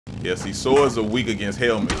Yeah, see, swords are weak against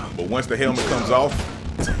helmets, but once the helmet comes off,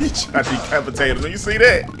 you try to decapitate them. You see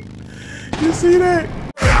that? You see that?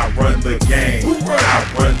 I run the game.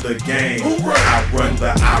 I run the game. I run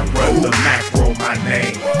the macro, my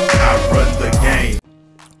name. I run the game.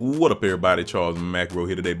 What up, everybody? Charles Macro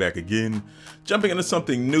here today, back again. Jumping into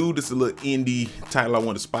something new. This is a little indie title I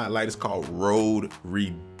want to spotlight. It's called Road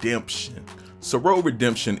Redemption. So Road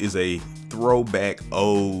Redemption is a throwback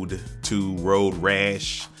ode to Road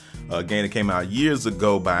Rash, a game that came out years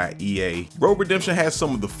ago by EA. Road Redemption has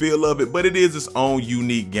some of the feel of it, but it is its own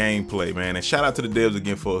unique gameplay, man. And shout out to the devs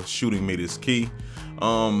again for shooting me this key.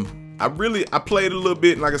 I played a little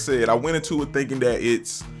bit, and like I said, I went into it thinking that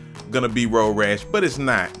it's gonna be Road Rash, but it's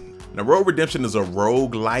not. Now, Road Redemption is a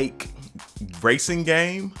roguelike racing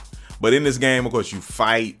game, but in this game, of course, you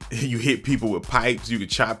fight, you hit people with pipes, you can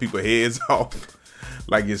chop people's heads off,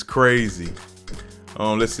 like it's crazy.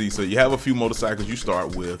 Let's see, so you have a few motorcycles you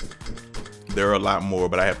start with. There are a lot more,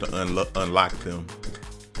 but I have to unlock them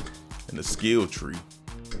in the skill tree.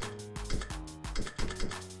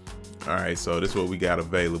 All right, so this is what we got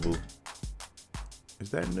available. Is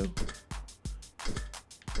that new?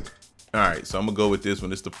 All right, so I'm gonna go with this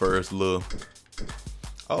one. It's the first little.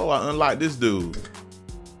 Oh, I unlocked this dude.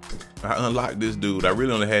 I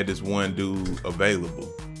really only had this one dude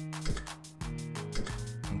available.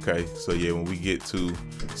 Okay, so yeah, when we get to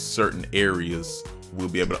certain areas, we'll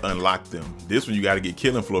be able to unlock them. This one, you got to get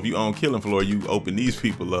Killing Floor. If you own Killing Floor, you open these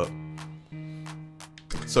people up.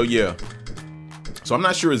 So yeah, so I'm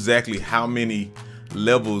not sure exactly how many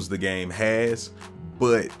levels the game has,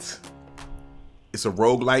 but it's a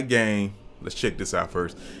roguelike game. Let's check this out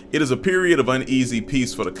first. It is a period of uneasy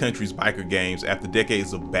peace for the country's biker gangs after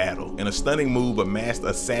decades of battle. In a stunning move, a masked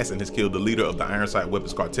assassin has killed the leader of the Ironside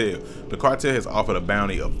Weapons Cartel. The cartel has offered a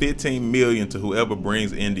bounty of $15 million to whoever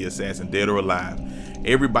brings in the assassin, dead or alive.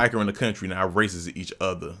 Every biker in the country now races each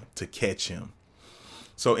other to catch him.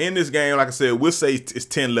 So in this game, like I said, we'll say it's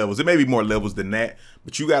 10 levels. It may be more levels than that,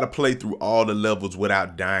 but you got to play through all the levels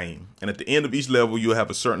without dying. And at the end of each level, you'll have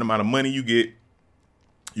a certain amount of money you get.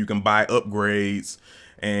 You can buy upgrades,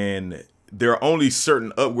 and there are only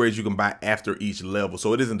certain upgrades you can buy after each level.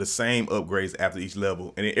 So it isn't the same upgrades after each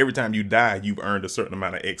level. And then every time you die, you've earned a certain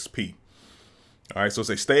amount of XP. All right, so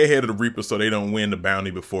say stay ahead of the Reapers so they don't win the bounty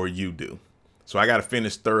before you do. So I got to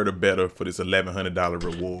finish third or better for this $1,100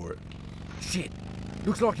 reward. Shit,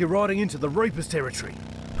 looks like you're riding into the Reapers territory.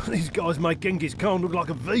 These guys make Genghis Khan look like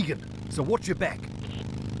a vegan, so watch your back.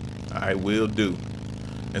 All right, will do.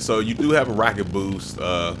 And so you do have a rocket boost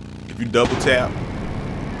if you double tap.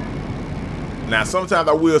 Now, sometimes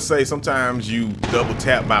I will say, sometimes you double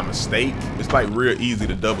tap by mistake. It's like real easy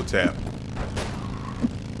to double tap.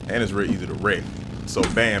 And it's real easy to wreck. So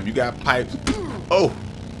bam, you got pipes. Oh!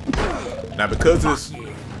 Now because it's...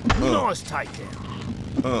 Nice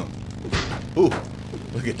takedown. Ooh,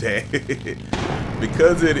 look at that.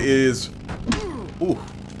 Because it is... Ooh,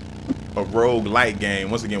 a roguelike game.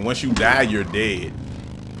 Once again, once you die, you're dead.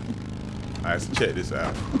 All right, so check this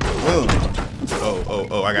out.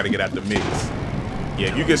 Oh, I gotta get out the mix. Yeah,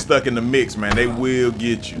 if you get stuck in the mix, man, they will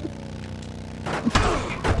get you.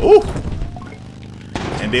 Ooh.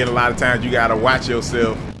 And then a lot of times you gotta watch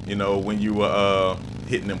yourself, you know, when you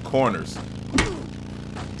hitting them corners.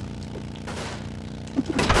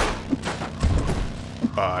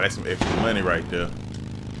 Oh, that's some extra money right there.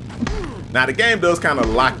 Now the game does kind of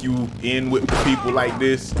lock you in with people like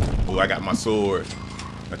this. Oh, I got my sword.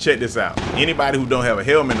 Now check this out. Anybody who don't have a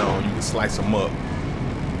helmet on, you can slice them up.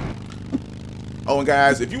 Oh, and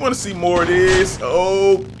guys, if you want to see more of this,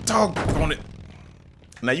 oh, talk on it.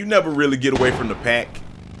 Now, you never really get away from the pack.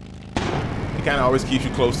 It kind of always keeps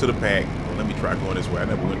you close to the pack. Well, let me try going this way. I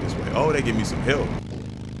never went this way. Oh, they give me some help.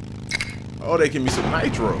 Oh, they give me some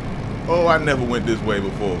nitro. Oh, I never went this way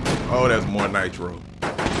before. Oh, that's more nitro.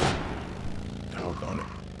 Doggone it.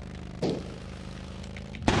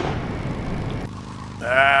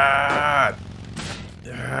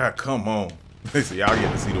 Come on. Listen, y'all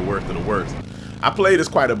get to see the worst of the worst. I played this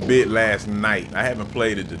quite a bit last night. I haven't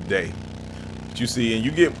played it today. But you see, and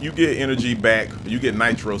you get energy back, you get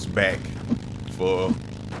nitros back for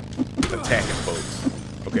attacking folks.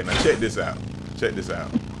 Okay, now check this out. Check this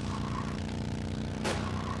out.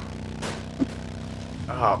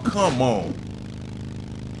 Oh, come on.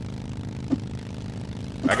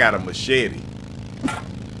 I got a machete.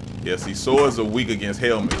 Yeah, see, swords are weak against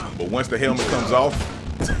helmets, but once the helmet comes off,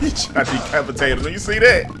 you try to decapitate them. You see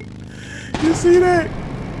that? You see that?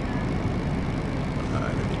 All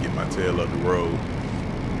right, let me get my tail up the road.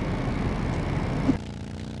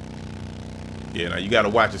 Yeah, now you gotta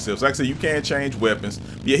watch yourself. So like I said, you can change weapons.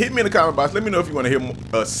 But yeah, hit me in the comment box. Let me know if you want to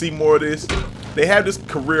hear see more of this. They have this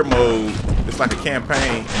career mode. It's like a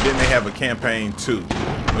campaign, and then they have a campaign 2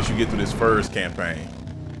 once you get through this first campaign.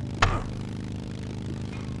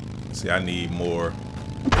 See, I need more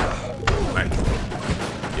nitro.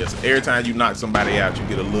 Yes, every time you knock somebody out, you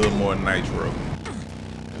get a little more nitro.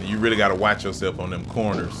 And you really gotta watch yourself on them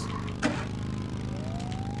corners.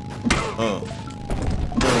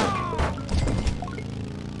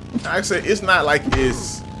 Like I said, it's not like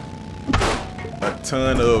it's a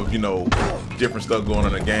ton of, you know, different stuff going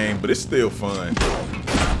on in the game, but it's still fun.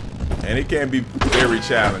 And it can be very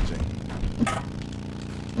challenging.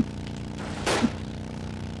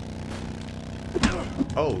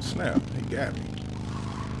 Oh, snap. He got me.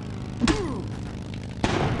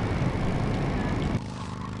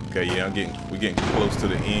 Okay, yeah, we're getting close to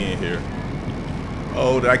the end here.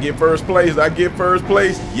 Oh, did I get first place? Did I get first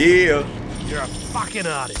place? Yeah. You're a fucking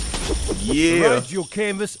artist. Yeah. The road's your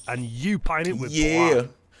canvas and you paint it with blood.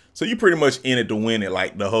 So you pretty much in it to win it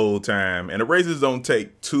like the whole time. And the races don't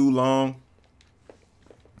take too long.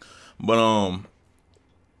 But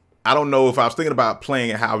I don't know if I was thinking about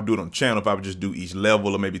playing it how I would do it on the channel, if I would just do each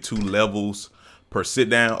level or maybe 2 levels per sit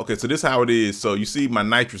down. Okay, so this is how it is. So you see my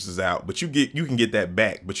nitrous is out, but you can get that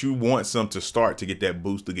back, but you want some to start to get that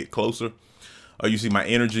boost to get closer. You see my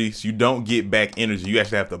energy. So you don't get back energy. You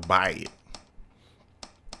actually have to buy it.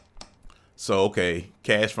 So okay,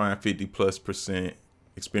 cash fine 50+%,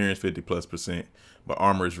 experience 50+%, but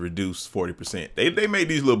armor is reduced 40%. They made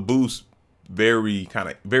these little boosts very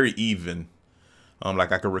even.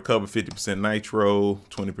 Like I could recover 50% nitro,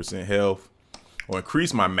 20% health, or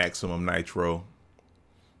increase my maximum nitro.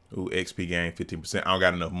 Ooh, XP gain 15%. I don't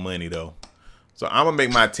got enough money though. So I'm gonna make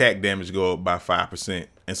my attack damage go up by 5%.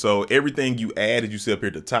 And so everything you add, as you see up here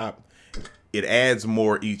at the top, it adds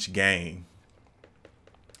more each game.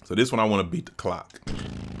 So this one I want to beat the clock.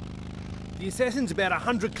 The assassin's about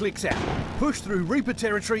 100 clicks out. Push through Reaper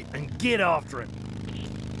territory and get after it.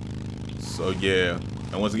 So yeah,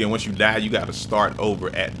 and once again, once you die, you got to start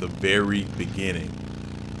over at the very beginning,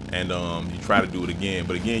 and you try to do it again.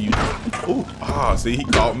 But again, see, he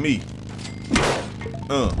caught me.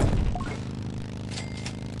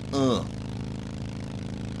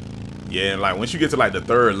 Yeah, and like once you get to like the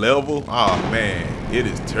 3rd level, oh man, it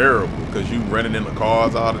is terrible because you running in the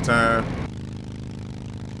cars all the time.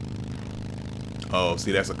 Oh,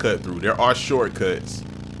 see, that's a cut through. There are shortcuts.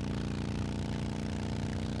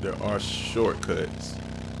 There are shortcuts.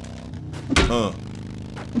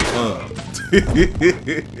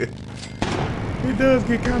 It does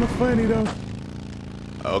get kind of funny though.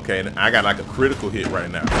 Okay, I got like a critical hit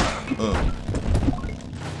right now.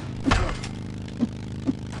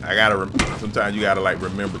 I gotta. Sometimes you gotta like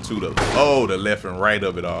remember too the left and right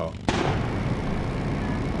of it all.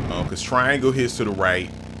 Cause triangle hits to the right,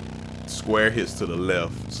 square hits to the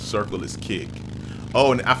left, circle is kick.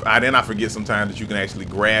 Oh, and then I forget sometimes that you can actually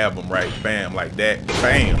grab them, right? Bam, like that.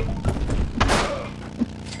 Bam.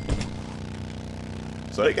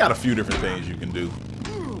 So they got a few different things you can do.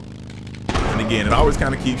 And again, it always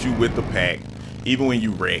kind of keeps you with the pack, even when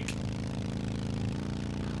you wreck.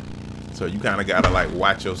 So you kind of got to like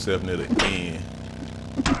watch yourself near the end.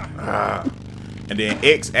 And then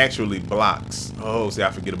X actually blocks. Oh, see,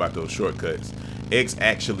 I forget about those shortcuts. X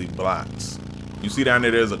actually blocks. You see down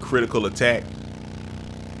there's a critical attack.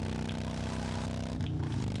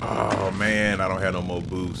 Oh man, I don't have no more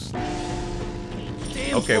boost.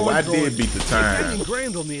 Okay, well I did beat the time.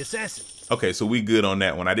 On the assassin. Okay, so we good on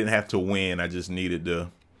that one. I didn't have to win. I just needed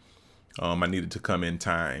to I needed to come in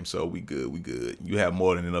time. So we good. You have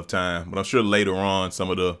more than enough time. But I'm sure later on some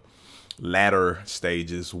of the latter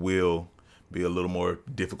stages will be a little more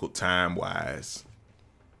difficult time-wise.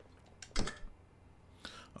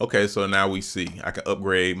 Okay, so now we see. I can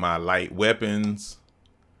upgrade my light weapons.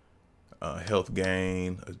 Health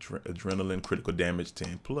gain, adrenaline, critical damage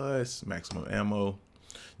 10+, maximum ammo.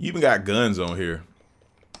 You even got guns on here.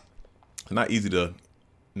 It's not easy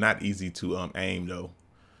to aim though.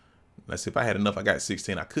 Let's see, if I had enough, I got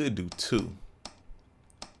 16. I could do 2.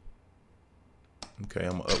 Okay,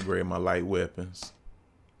 I'm gonna upgrade my light weapons.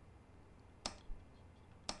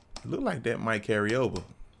 It look like that might carry over.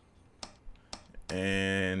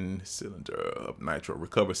 And cylinder of nitro,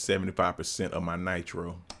 recover 75% of my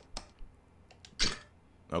nitro.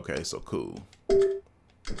 Okay, so cool.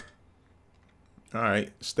 All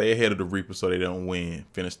right, stay ahead of the Reaper so they don't win.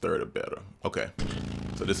 Finish 3rd or better. Okay,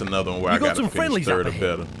 so this is another one where I got to finish 3rd or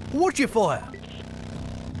better. Watch your fire.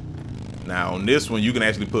 Now on this one, you can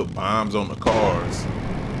actually put bombs on the cars,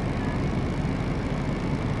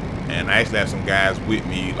 And I actually have some guys with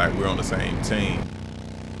me, like we're on the same team.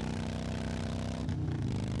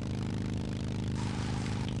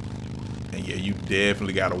 And yeah, you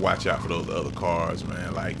definitely gotta watch out for those other cars,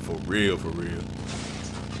 man. Like for real, for real.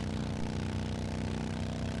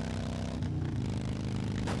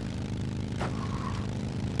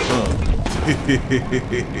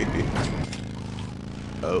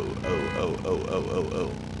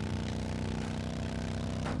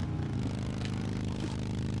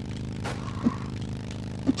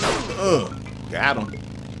 Oh. Got him.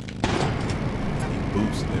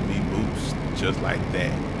 Let me boost, just like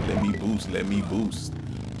that. Let me boost,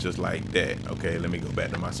 just like that. Okay, let me go back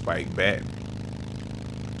to my spike bat.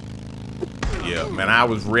 Yeah, man, I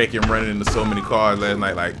was wrecking, running into so many cars last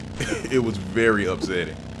night, like, it was very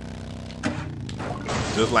upsetting.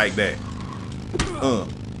 Just like that. Oh,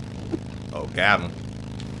 got him.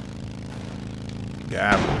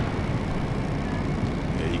 Got him.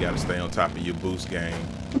 Yeah, you gotta stay on top of your boost game.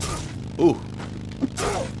 Ooh.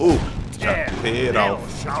 Ooh. Chop his head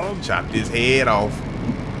off. Chopped his head off.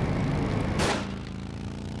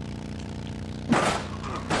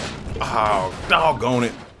 Oh, doggone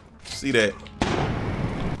it. See that?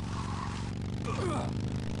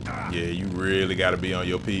 Yeah, you really gotta be on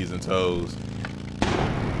your P's and toes.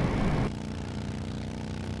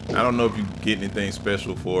 I don't know if you get anything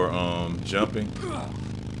special for jumping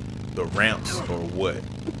the ramps or what.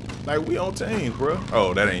 Like, we on teams, bro.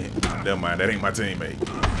 Oh, that ain't, never mind, that ain't my teammate.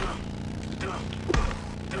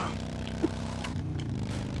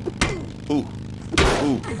 Ooh.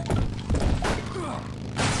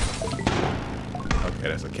 Okay,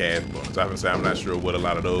 that's a cash bonus. I would say I'm not sure what a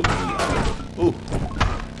lot of those do. Ooh.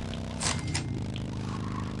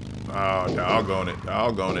 Oh, doggone it.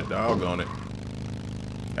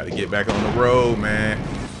 Gotta get back on the road, man.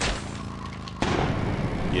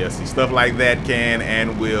 Yeah, see, stuff like that can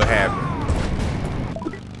and will happen.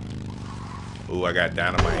 Ooh, I got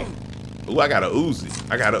dynamite. Ooh, I got a Uzi.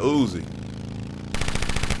 I got a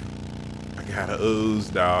ooze,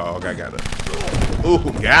 dog. Ooh,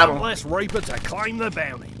 got him. Less Reaper to claim the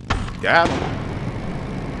bounty. Got him.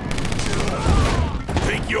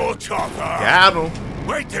 Think you're tougher? Got him.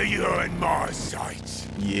 Wait till you're in my sights.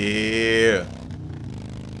 Yeah.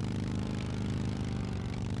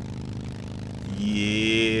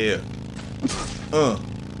 Yeah.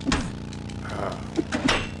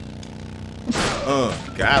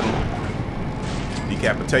 Got him.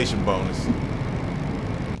 Decapitation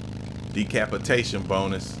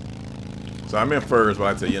bonus. So I'm in first, but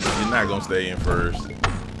I tell you, you're not gonna stay in first.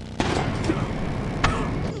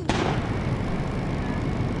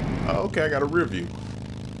 Oh, okay, I got a rear view.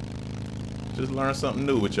 Just learned something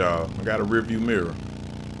new with y'all. I got a rear view mirror.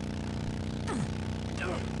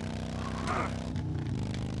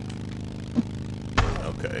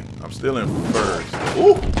 Okay, I'm still in first.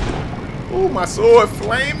 Ooh, my sword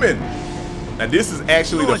flaming. Now this is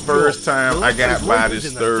actually the first time I got by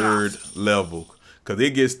this third level, cause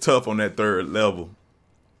it gets tough on that third level.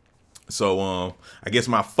 So I guess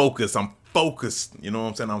I'm focused. You know what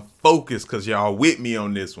I'm saying? I'm focused cause y'all with me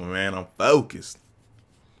on this one, man. I'm focused.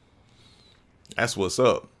 That's what's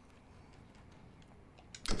up.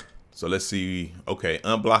 So let's see. Okay,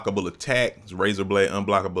 unblockable attack. It's razor blade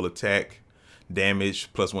unblockable attack.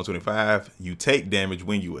 Damage plus 125. You take damage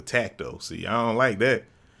when you attack though. See, I don't like that.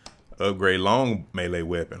 Upgrade long melee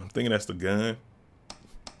weapon. I'm thinking that's the gun.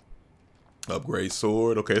 Upgrade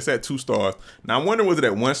sword. Okay, it's at 2 stars. Now I'm wondering, was it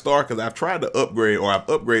at 1 star? Because I've tried to upgrade, or I've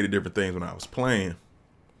upgraded different things when I was playing.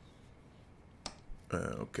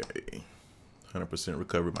 Okay. 100%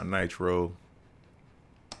 recovery my nitro.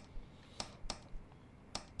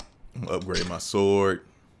 I'm gonna upgrade my sword.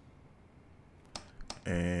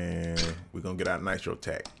 And we're gonna get our nitro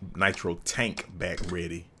tank back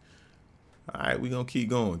ready. Alright, we're gonna keep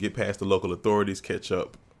going. Get past the local authorities, catch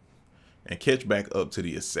up, and catch back up to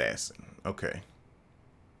the assassin. Okay.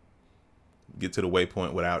 Get to the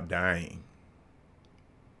waypoint without dying.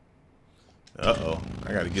 Uh-oh.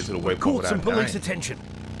 I gotta get to the waypoint without dying. Caught some police attention.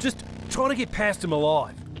 Just trying to get past him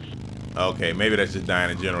alive. Okay, maybe that's just dying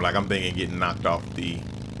in general. Like, I'm thinking getting knocked off the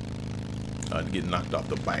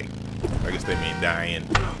bike. I guess they mean dying,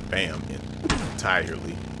 bam,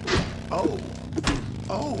 entirely. Oh,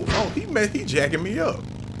 he jacking me up.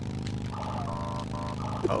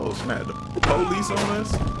 Oh snap, the police on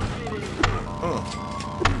us.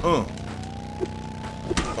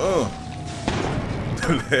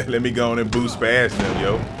 Let me go on and boost past them,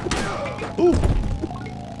 yo. Ooh.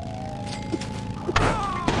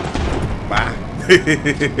 Bye.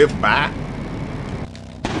 Bye.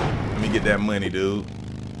 Let me get that money, dude.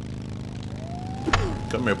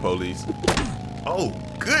 Come here, police. Oh,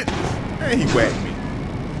 goodness. Man, he whacked me.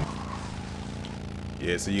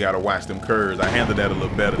 Yeah, so you gotta watch them curves. I handled that a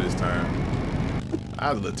little better this time. I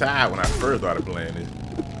was a little tired when I first started playing this.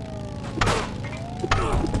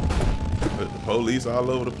 But the police all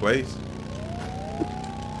over the place.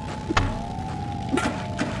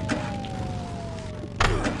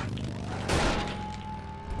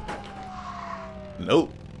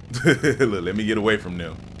 Nope. Look, let me get away from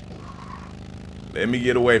them. Let me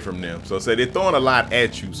get away from them. So say they're throwing a lot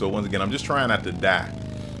at you. So once again, I'm just trying not to die.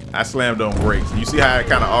 I slammed on brakes. You see how it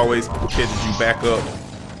kind of always catches you back up?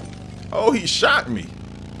 Oh, he shot me.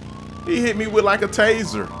 He hit me with like a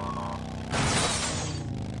taser.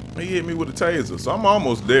 He hit me with a taser. So I'm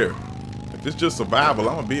almost there. If it's just survival,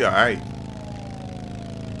 I'm gonna be all right.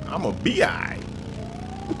 I'm gonna be all right.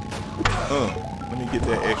 Let me get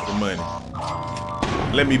that extra money.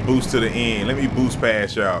 Let me boost to the end. Let me boost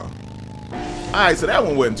past y'all. All right, so that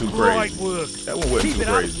one wasn't too crazy. Great work. That one wasn't Keep too it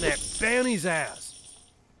crazy. up, that bounty's ours.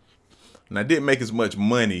 And I didn't make as much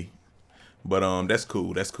money, but that's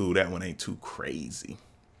cool. That's cool. That one ain't too crazy.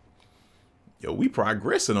 Yo, we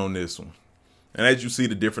progressing on this one. And as you see,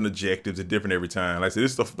 the different objectives are different every time. Like I said,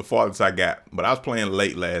 this is the farthest I got, but I was playing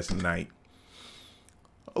late last night.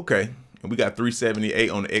 Okay, and we got 378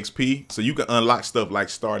 on the XP. So you can unlock stuff like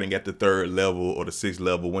starting at the 3rd level or the 6th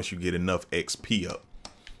level once you get enough XP up.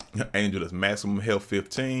 Angel is maximum health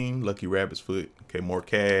 15. Lucky Rabbit's Foot. Okay, more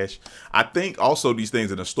cash. I think also these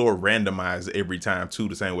things in the store randomize every time too,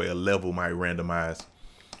 the same way a level might randomize.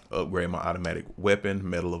 Upgrade my automatic weapon.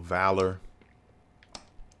 Medal of Valor.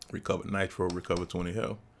 Recover Nitro. Recover 20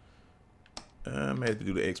 health. I may have to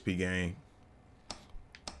do the XP game.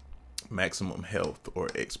 Maximum health or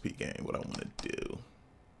XP game. What I want to do.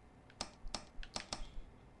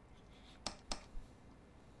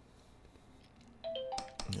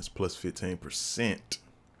 It's plus 15%.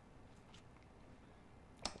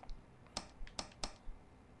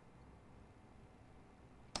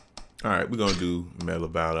 All right, we're going to do Medal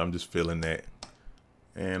of Valor. I'm just feeling that.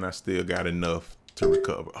 And I still got enough to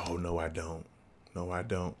recover. Oh, no, I don't. No, I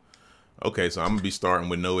don't. Okay, so I'm going to be starting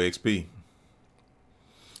with no XP.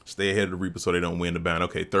 Stay ahead of the Reaper so they don't win the bounty.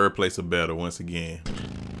 Okay, 3rd place or better once again.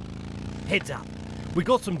 Heads up. We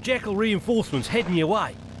got some Jackal reinforcements heading your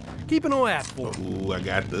way. Keep an eye out for them. Oh, I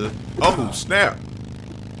got the... Oh, snap.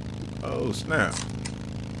 Oh, snap.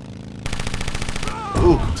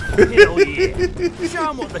 Ooh. Hell yeah. Show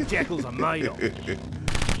them what the Jackals are made of. Come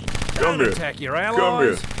Don't here. attack your Come here.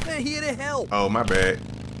 allies. They're here to help. Oh, my bad.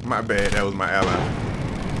 My bad. That was my ally.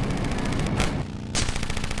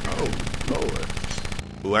 Oh, Lord.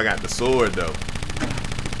 Ooh, I got the sword, though.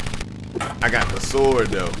 I got the sword,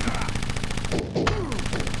 though.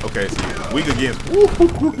 Okay, so weak against... Woo,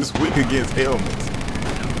 it's weak against helmets.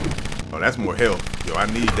 Oh, that's more health. Yo, I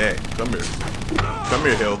need that. Come here. Come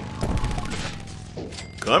here, health.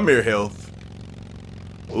 Come here, health.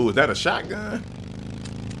 Ooh, is that a shotgun?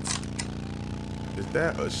 Is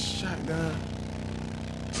that a shotgun?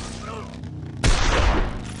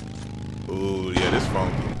 Ooh, yeah, this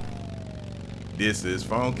funky. This is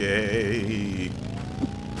funky.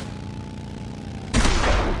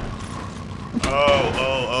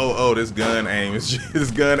 Oh, this gun aim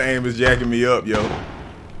is jacking me up, yo.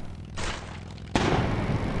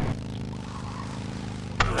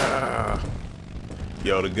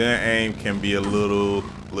 Yo, the gun aim can be a little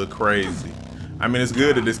crazy. I mean, it's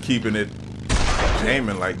good that it's keeping it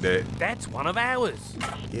aiming like that. That's one of ours.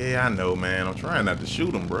 Yeah, I know, man. I'm trying not to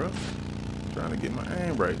shoot him, bro. I'm trying to get my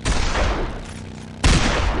aim right.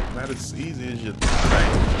 Not as easy as you think.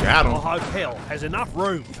 Got him. The hotel has enough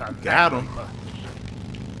room for Got him.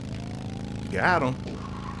 Got him.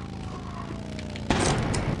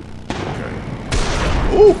 Okay.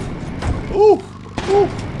 Ooh. Ooh. Ooh.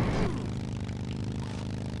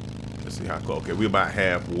 Let's see how close. Okay, we're about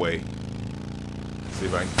halfway. Let's see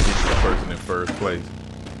if I can get this person in 1st place.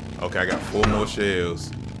 Okay, I got 4 more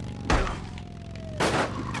shells.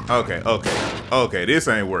 Okay, okay. Okay, this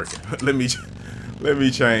ain't working. Let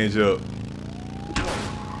me change up.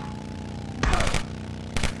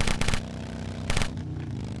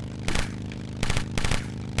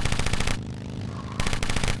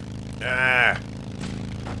 Ah.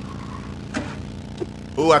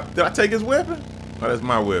 Ooh, did I take his weapon? Oh, that's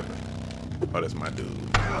my weapon. Oh, that's my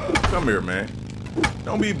dude. Come here, man.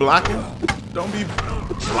 Don't be blocking. Don't be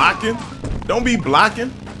blocking. Don't be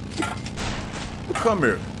blocking. Come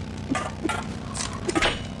here.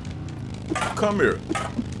 Come here.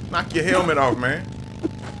 Knock your helmet off, man.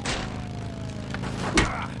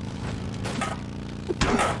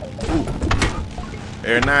 Ooh.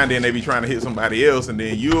 Every now and then they be trying to hit somebody else, and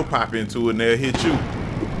then you'll pop into it and they'll hit you. Okay,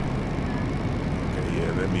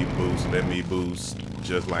 yeah, let me boost,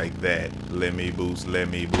 just like that. Let me boost, let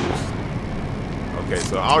me boost. Okay,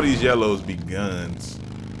 so all these yellows be guns.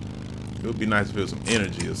 It would be nice to feel some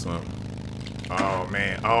energy or something. Oh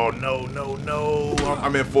man, oh no, no, no.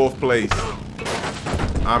 I'm in 4th place.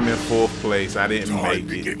 I'm in 4th place. I didn't make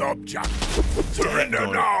it. Give up, Jack. Surrender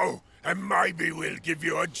now, and maybe we'll give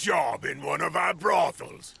you a job in one of our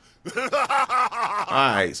brothels.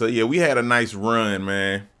 Alright, so yeah, we had a nice run,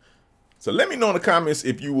 man. So let me know in the comments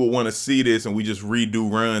if you will want to see this and we just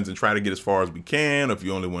redo runs and try to get as far as we can, or if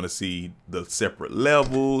you only want to see the separate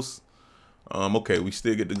levels. Okay, we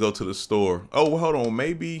still get to go to the store. Oh, well, hold on,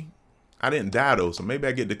 maybe I didn't die though, so maybe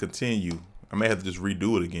I get to continue. I may have to just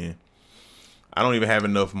redo it again. I don't even have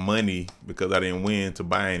enough money because I didn't win to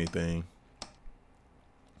buy anything.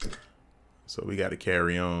 So we got to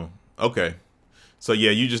carry on. Okay. So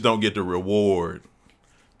yeah, you just don't get the reward.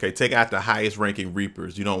 Okay, take out the highest ranking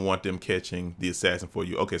Reapers. You don't want them catching the assassin for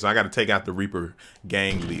you. Okay, so I got to take out the Reaper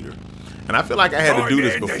gang leader. And I feel like I had to do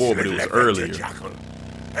this before, but it was earlier.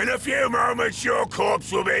 In a few moments, your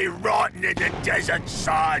corpse will be rotting in the desert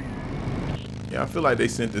sun. Yeah, I feel like they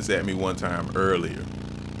sent this at me one time earlier.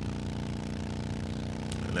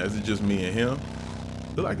 And is it just me and him?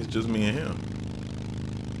 I feel like it's just me and him.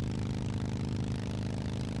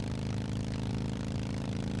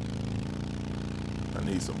 I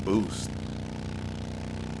need some boost.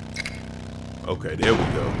 Okay, there we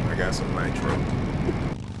go. I got some nitro.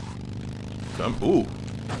 Come, ooh.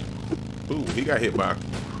 Ooh, he got hit by a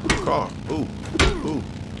car. Ooh, ooh,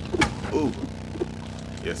 ooh.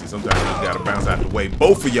 Yeah, see, sometimes you just gotta bounce out the way.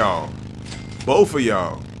 Both of y'all. Both of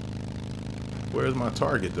y'all. Where's my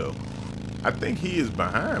target, though? I think he is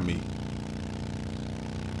behind me.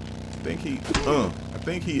 I think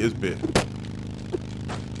he is bit.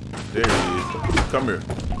 There he is. Come here.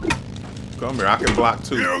 Come here. I can block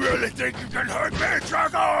too. You really think you can hurt me,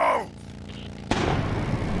 Draco?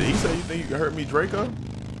 Did he say you think you can hurt me, Draco?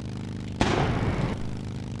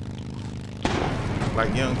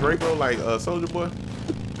 Like young Draco, like Soldier Boy?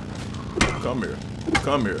 Come here.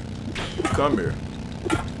 Come here. Come here.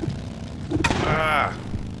 Ah.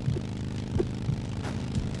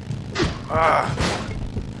 Ah.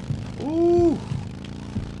 Ooh.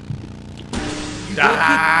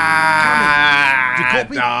 Ah.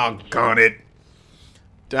 Doggone it.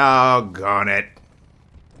 Doggone it.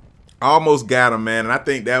 Almost got him, man. And I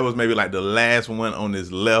think that was maybe like the last one on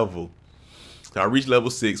this level. So I reached level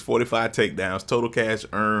 6, 45 takedowns, total cash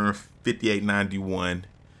earned 58.91,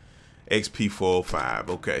 XP 405.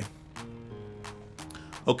 Okay.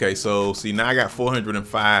 Okay, so see, now I got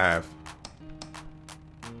 405.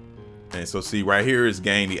 And so see, right here is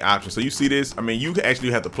gain the option. So you see this? I mean, you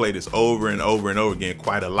actually have to play this over and over and over again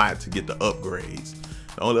quite a lot to get the upgrades.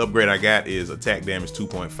 The only upgrade I got is attack damage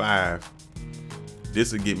 2.5.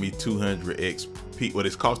 This will get me 200 XP. Well,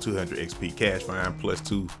 this costs 200 XP cash fine plus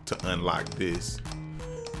 2 to unlock this.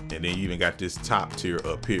 And then you even got this top tier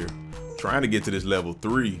up here. Trying to get to this level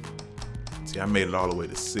 3. See, I made it all the way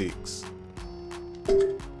to 6.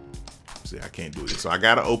 See, I can't do it. So I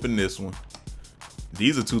gotta open this one.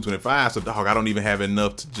 These are 225, so dog, I don't even have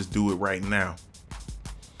enough to just do it right now.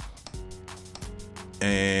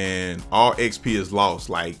 And all XP is lost.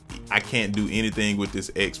 Like, I can't do anything with this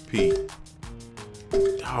XP.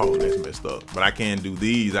 Oh, that's messed up. But I can do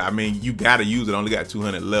these. I mean, you gotta use it. I only got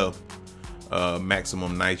 200 left.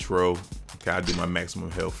 Maximum nitro. Okay, I'll do my maximum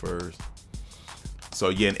health first. So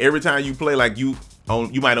yeah, and every time you play, like you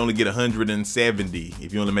might only get 170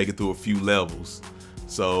 if you only make it through a few levels.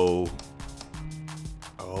 So,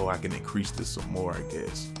 oh, I can increase this some more, I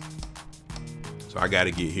guess. So I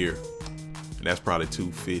gotta get here. And that's probably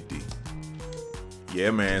 250.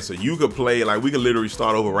 Yeah, man. So you could play, like, we could literally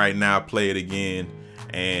start over right now, play it again,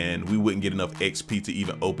 and we wouldn't get enough XP to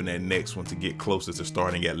even open that next one to get closer to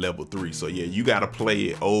starting at level 3. So yeah, you got to play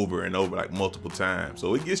it over and over, like, multiple times.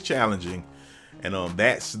 So it gets challenging, and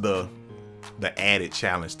that's the added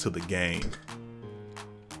challenge to the game.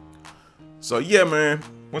 So yeah, man.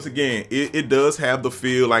 Once again, it does have the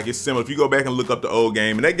feel like it's similar. If you go back and look up the old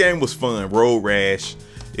game, and that game was fun, Road Rash.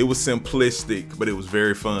 It was simplistic, but it was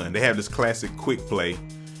very fun. They have this classic quick play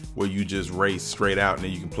where you just race straight out and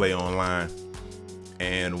then you can play online.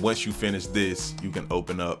 And once you finish this, you can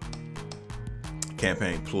open up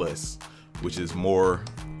Campaign Plus, which is more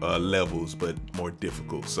levels, but more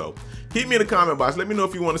difficult. So hit me in the comment box. Let me know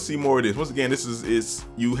if you want to see more of this. Once again, this is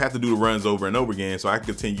you have to do the runs over and over again. So I can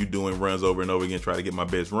continue doing runs over and over again, try to get my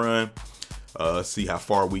best run. See how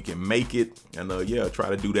far we can make it, and yeah, try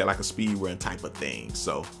to do that like a speed run type of thing.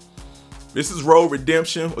 So this is Road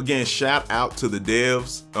Redemption. Again, shout out to the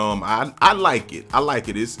devs. I like it. I like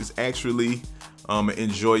it. It's actually an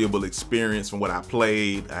enjoyable experience from what I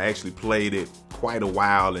played. I actually played it quite a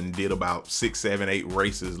while and did about 6, 7, 8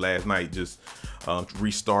 races last night, just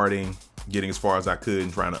restarting, getting as far as I could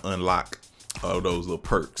and trying to unlock those little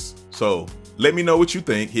perks. So let me know what you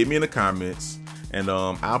think. Hit me in the comments, and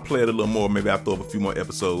I'll play it a little more. Maybe I'll throw up a few more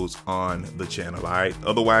episodes on the channel. All right,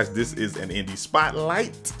 otherwise this is an indie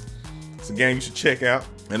spotlight. It's a game you should check out,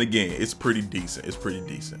 and again, it's pretty decent. It's pretty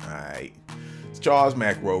decent. All right, it's Charles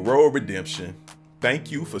Macro, Road Redemption.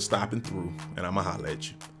 Thank you for stopping through, and I'ma holla at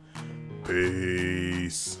you.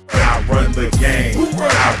 Peace. I run the game.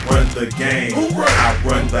 I run the game. I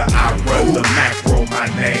run the macro, my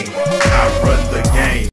name. I run the game.